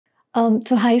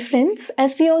So hi friends,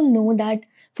 as we all know that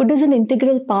food is an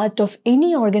integral part of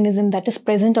any organism that is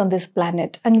present on this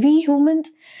planet, and we humans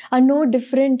are no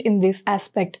different in this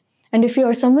aspect. And if you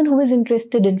are someone who is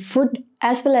interested in food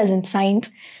as well as in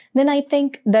science, then I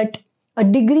think that a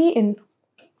degree in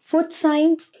food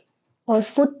science or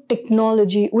food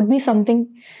technology would be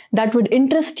something that would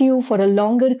interest you for a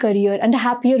longer career and a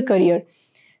happier career.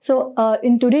 So,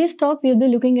 in today's talk, we'll be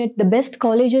looking at the best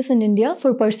colleges in India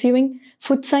for pursuing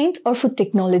food science or food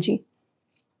technology.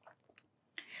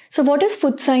 So, what is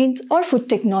food science or food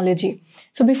technology?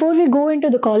 So, before we go into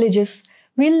the colleges,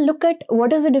 we'll look at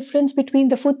what is the difference between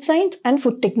the food science and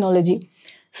food technology.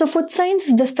 So, food science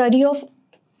is the study of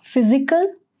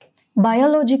physical,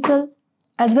 biological,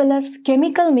 as well as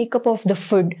chemical makeup of the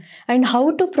food and how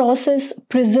to process,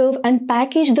 preserve, and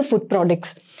package the food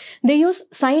products. They use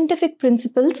scientific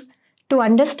principles to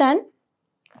understand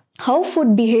how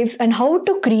food behaves and how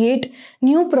to create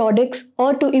new products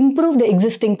or to improve the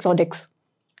existing products.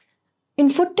 In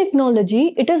food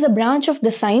technology, it is a branch of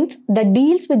the science that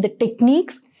deals with the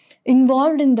techniques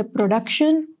involved in the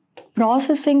production,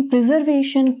 processing,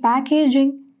 preservation,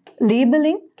 packaging,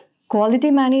 labeling,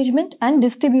 quality management, and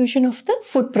distribution of the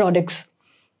food products.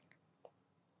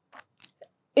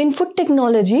 In food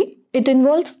technology, it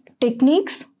involves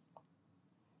techniques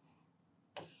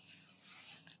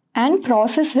and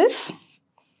processes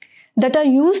that are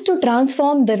used to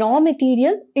transform the raw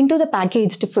material into the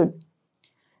packaged food.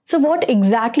 So what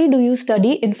exactly do you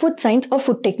study in food science or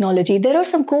food technology? There are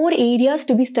some core areas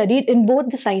to be studied in both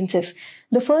the sciences.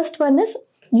 The first one is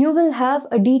you will have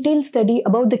a detailed study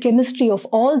about the chemistry of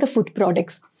all the food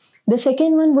products. The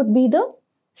second one would be the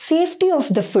safety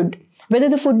of the food, whether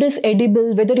the food is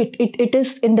edible, whether it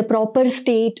is in the proper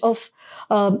state of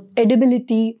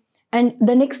edibility. And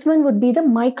the next one would be the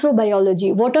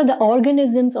microbiology. What are the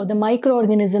organisms or the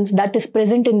microorganisms that is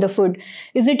present in the food?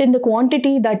 Is it in the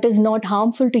quantity that is not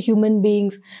harmful to human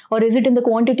beings, or is it in the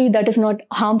quantity that is not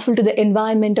harmful to the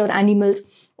environment or animals?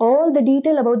 All the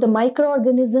detail about the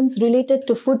microorganisms related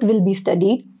to food will be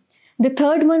studied. The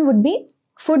third one would be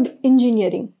food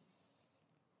engineering.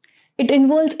 It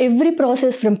involves every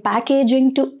process from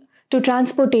packaging to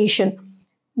transportation.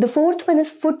 The fourth one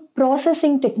is food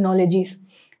processing technologies.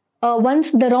 Once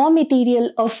the raw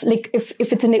material of, like,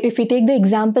 if we take the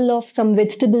example of some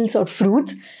vegetables or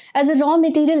fruits, as a raw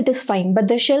material it is fine, but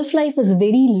the shelf life is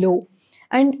very low.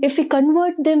 And if we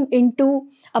convert them into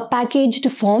a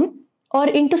packaged form or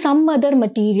into some other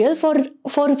material for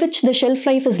which the shelf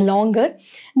life is longer,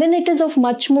 then it is of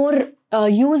much more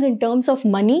use in terms of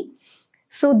money.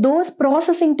 So those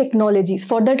processing technologies,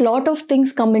 for that lot of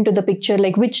things come into the picture,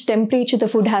 like which temperature the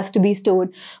food has to be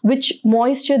stored, which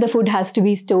moisture the food has to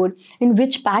be stored, in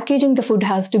which packaging the food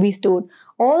has to be stored.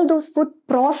 All those food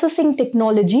processing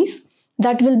technologies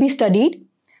that will be studied.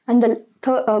 And the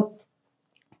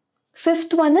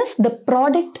fifth one is the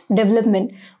product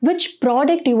development. Which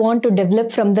product you want to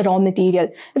develop from the raw material.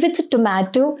 If it's a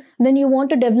tomato, then you want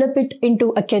to develop it into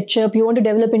a ketchup, you want to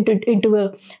develop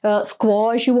into a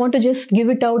squash, you want to just give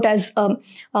it out as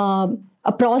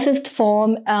a processed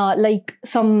form, like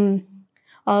some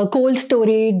cold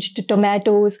storage to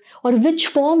tomatoes, or which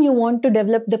form you want to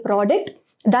develop the product,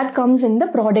 that comes in the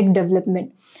product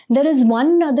development. There is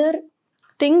one other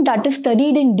thing that is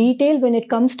studied in detail when it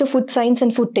comes to food science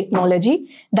and food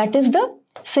technology, that is the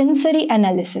sensory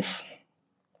analysis.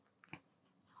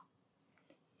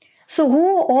 So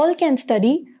who all can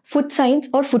study food science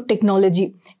or food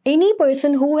technology? Any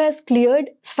person who has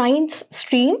cleared science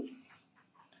stream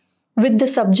with the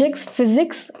subjects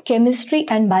physics, chemistry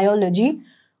and biology,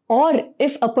 or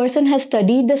if a person has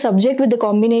studied the subject with the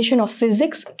combination of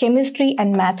physics, chemistry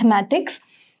and mathematics,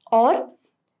 or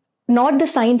not the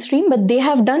science stream, but they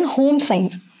have done home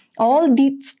science. All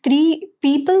these three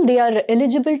people, they are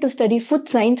eligible to study food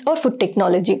science or food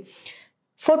technology.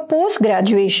 For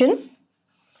post-graduation,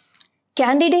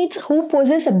 candidates who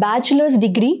possess a bachelor's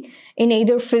degree in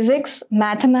either physics,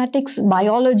 mathematics,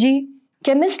 biology,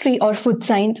 chemistry or food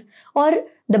science, or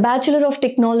the Bachelor of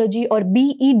Technology or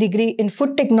BE degree in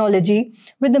food technology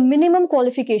with the minimum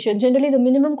qualification. Generally, the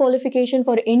minimum qualification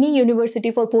for any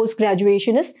university for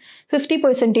post-graduation is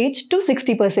 50% to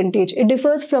 60%. It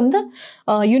differs from the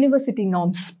university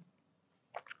norms.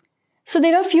 So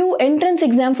there are few entrance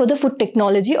exams for the food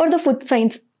technology or the food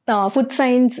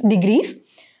science degrees.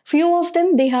 Few of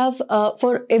them, they have,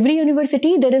 for every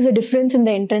university, there is a difference in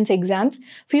the entrance exams.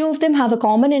 Few of them have a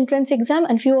common entrance exam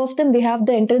and few of them, they have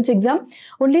the entrance exam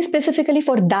only specifically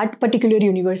for that particular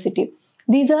university.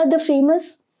 These are the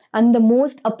famous and the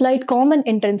most applied common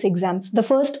entrance exams. The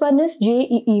first one is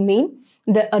JEE Main,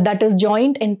 that is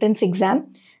Joint Entrance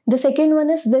Exam. The second one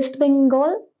is West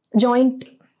Bengal Joint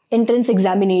Entrance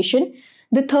Examination.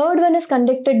 The third one is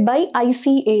conducted by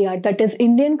ICAR, that is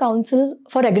Indian Council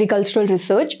for Agricultural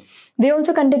Research. They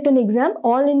also conduct an exam,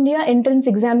 All India Entrance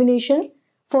Examination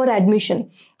for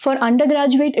admission. For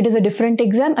undergraduate, it is a different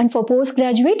exam, and for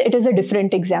postgraduate, it is a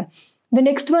different exam. The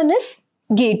next one is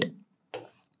GATE.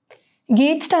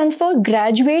 GATE stands for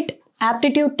Graduate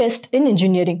Aptitude Test in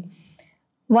Engineering.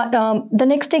 The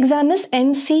next exam is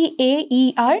MCAER-CET.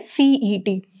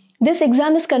 This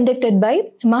exam is conducted by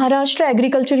Maharashtra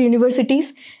Agriculture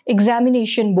University's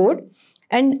Examination Board,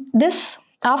 and this,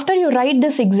 after you write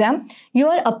this exam, you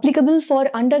are applicable for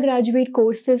undergraduate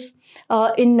courses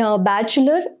in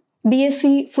Bachelor,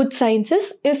 BSc Food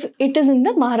Sciences if it is in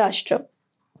the Maharashtra.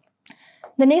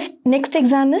 The next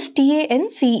exam is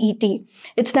TANCET.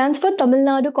 It stands for Tamil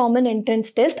Nadu Common Entrance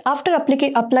Test. After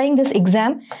applying this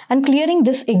exam and clearing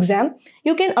this exam,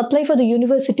 you can apply for the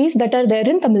universities that are there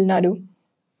in Tamil Nadu.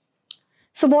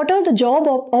 So what are the job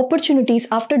opportunities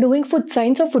after doing food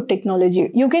science or food technology?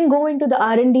 You can go into the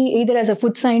R&D either as a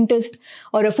food scientist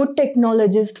or a food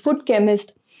technologist, food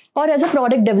chemist, or as a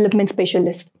product development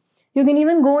specialist. You can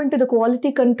even go into the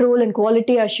quality control and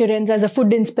quality assurance as a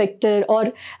food inspector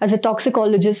or as a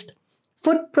toxicologist.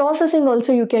 Food processing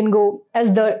also you can go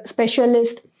as the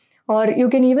specialist, or you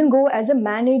can even go as a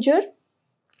manager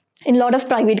in a lot of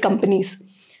private companies.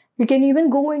 You can even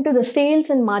go into the sales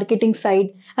and marketing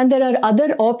side, and there are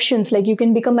other options like you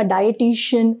can become a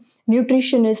dietitian,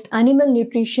 nutritionist, animal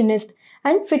nutritionist,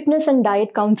 and fitness and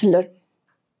diet counselor.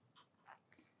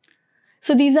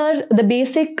 So these are the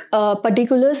basic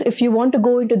particulars if you want to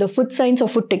go into the food science or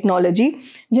food technology.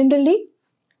 Generally,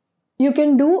 you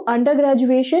can do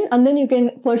undergraduation and then you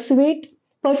can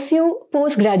pursue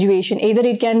post-graduation. Either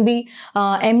it can be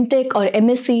MTech or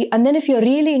MSc, and then if you're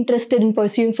really interested in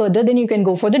pursuing further, then you can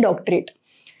go for the doctorate.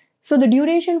 So the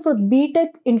duration for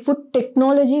BTech in food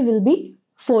technology will be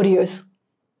 4 years.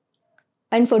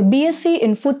 And for BSc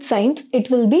in food science, it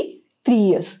will be 3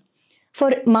 years.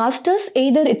 For masters,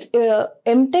 either it's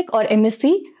MTech or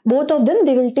MSc, both of them,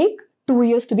 they will take 2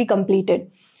 years to be completed.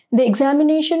 The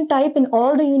examination type in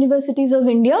all the universities of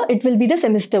India, it will be the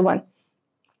semester one.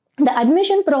 The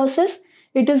admission process,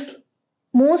 it is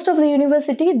most of the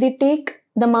university, they take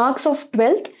the marks of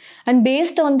 12th, and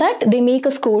based on that, they make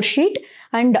a score sheet,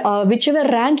 and whichever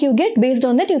rank you get, based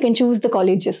on that, you can choose the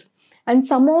colleges. And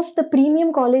some of the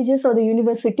premium colleges or the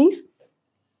universities,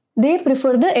 they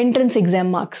prefer the entrance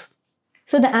exam marks.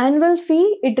 So the annual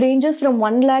fee, it ranges from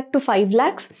 1 lakh to 5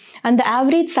 lakhs, and the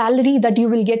average salary that you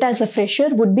will get as a fresher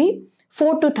would be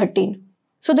 4 to 13.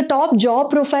 So the top job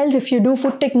profiles, if you do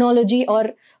food technology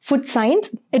or food science,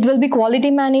 it will be quality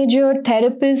manager,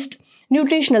 therapist,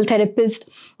 nutritional therapist,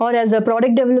 or as a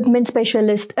product development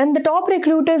specialist. And the top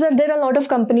recruiters are there are a lot of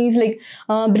companies like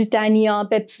Britannia,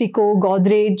 PepsiCo,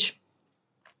 Godrej.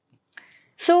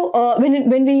 So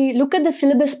when we look at the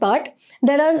syllabus part,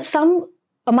 there are some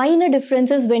minor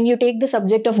differences when you take the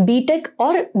subject of BTech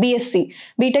or BSc.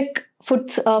 BTech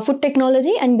food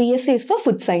technology and BSc is for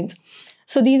food science.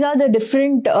 So these are the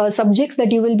different subjects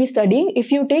that you will be studying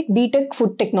if you take BTech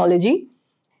food technology.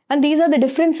 And these are the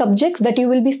different subjects that you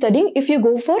will be studying if you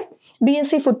go for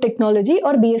BSc food technology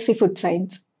or BSc food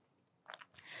science.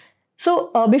 So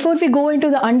before we go into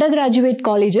the undergraduate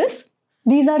colleges,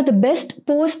 these are the best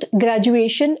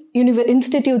post-graduation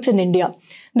institutes in India.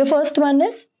 The first one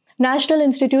is National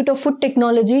Institute of Food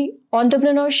Technology,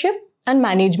 Entrepreneurship and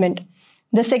Management.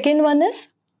 The second one is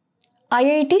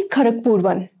IIT Kharagpur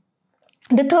one.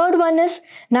 The third one is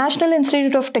National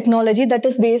Institute of Technology, that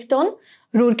is based on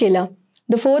Rourkela.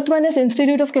 The fourth one is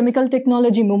Institute of Chemical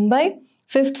Technology, Mumbai.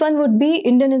 Fifth one would be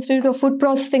Indian Institute of Food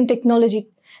Processing Technology,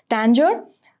 Tanjore.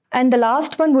 And the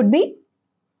last one would be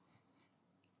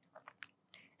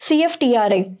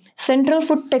CFTRI, Central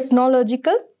Food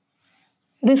Technological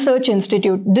Research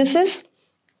Institute. This is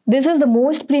the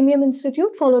most premium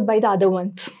institute, followed by the other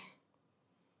ones.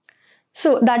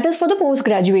 So that is for the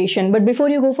post-graduation. But before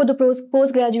you go for the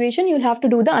post-graduation, you'll have to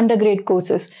do the undergrad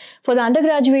courses. For the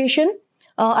undergraduation,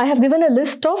 I have given a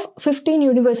list of 15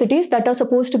 universities that are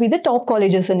supposed to be the top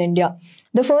colleges in India.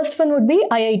 The first one would be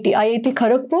IIT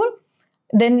Kharagpur,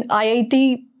 then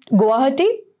IIT Guwahati.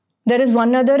 There is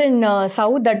one other in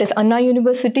South, that is Anna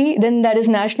University. Then there is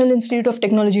National Institute of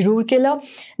Technology, Rourkela,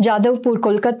 Jadavpur,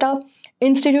 Kolkata,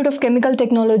 Institute of Chemical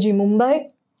Technology, Mumbai,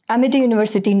 Amity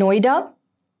University, Noida.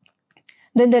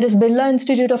 Then there is Birla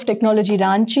Institute of Technology,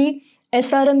 Ranchi,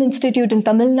 SRM Institute in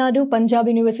Tamil Nadu, Punjab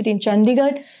University in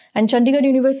Chandigarh, and Chandigarh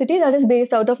University that is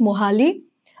based out of Mohali,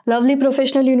 Lovely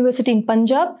Professional University in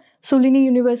Punjab, Sulini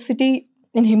University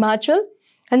in Himachal,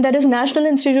 And that is National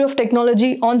Institute of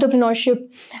Technology, Entrepreneurship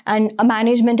and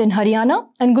Management in Haryana,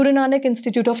 and Guru Nanak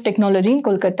Institute of Technology in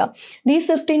Kolkata. These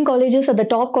 15 colleges are the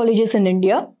top colleges in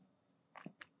India.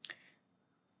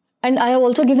 And I have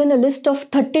also given a list of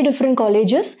 30 different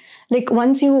colleges. Like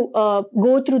once you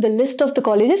go through the list of the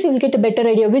colleges, you will get a better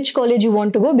idea which college you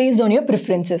want to go based on your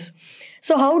preferences.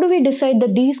 So how do we decide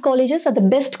that these colleges are the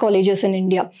best colleges in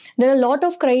India? There are a lot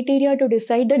of criteria to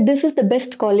decide that this is the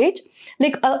best college.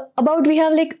 Like we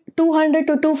have like 200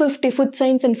 to 250 food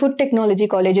science and food technology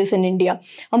colleges in India.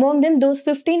 Among them, those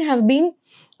 15 have been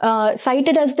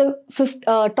cited as the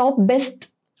top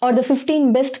best or the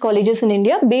 15 best colleges in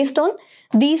India based on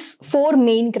these 4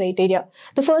 main criteria.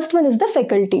 The first one is the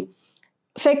faculty.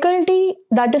 Faculty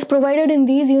that is provided in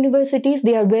these universities,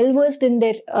 they are well versed in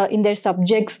their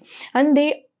subjects, and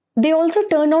they also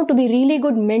turn out to be really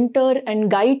good mentor and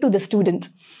guide to the students.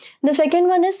 The second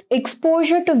one is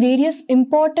exposure to various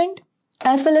important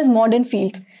as well as modern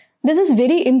fields. This is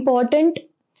very important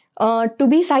to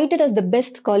be cited as the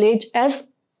best college, as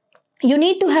you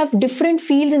need to have different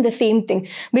fields in the same thing.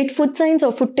 Be it food science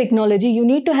or food technology, you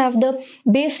need to have the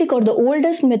basic or the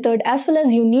oldest method, as well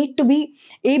as you need to be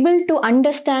able to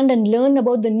understand and learn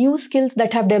about the new skills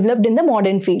that have developed in the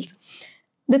modern fields.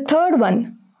 The third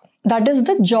one, that is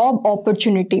the job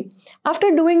opportunity. After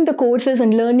doing the courses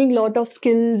and learning a lot of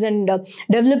skills and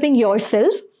developing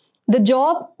yourself, the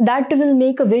job, that will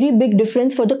make a very big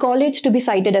difference for the college to be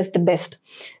cited as the best.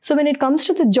 So when it comes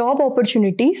to the job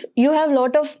opportunities, you have a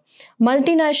lot of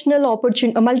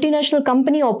multinational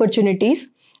company opportunities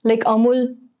like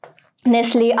Amul,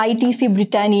 Nestle, ITC,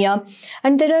 Britannia,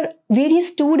 and there are various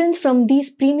students from these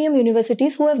premium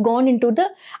universities who have gone into the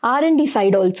R&D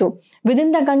side also,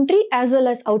 within the country as well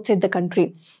as outside the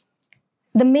country.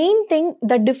 The main thing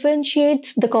that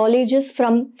differentiates the colleges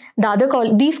from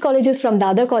these colleges from the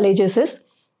other colleges is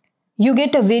you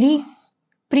get a very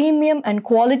premium and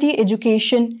quality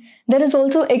education. There is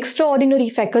also extraordinary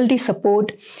faculty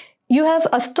support. You have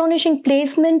astonishing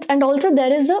placement, and also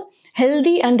there is a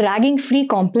healthy and ragging-free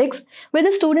complex where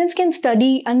the students can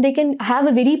study and they can have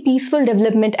a very peaceful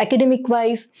development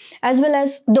academic-wise, as well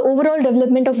as the overall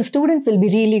development of the student will be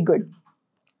really good.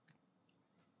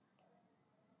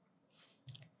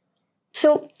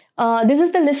 So this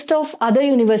is the list of other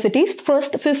universities.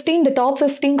 First 15, the top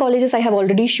 15 colleges I have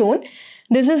already shown.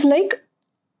 This is like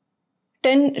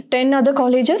 10 other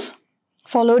colleges,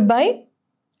 followed by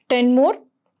 10 more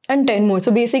and 10 more.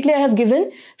 So basically I have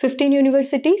given 15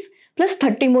 universities plus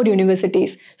 30 more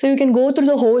universities. So you can go through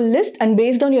the whole list, and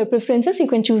based on your preferences, you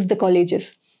can choose the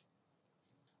colleges.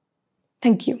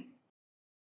 Thank you.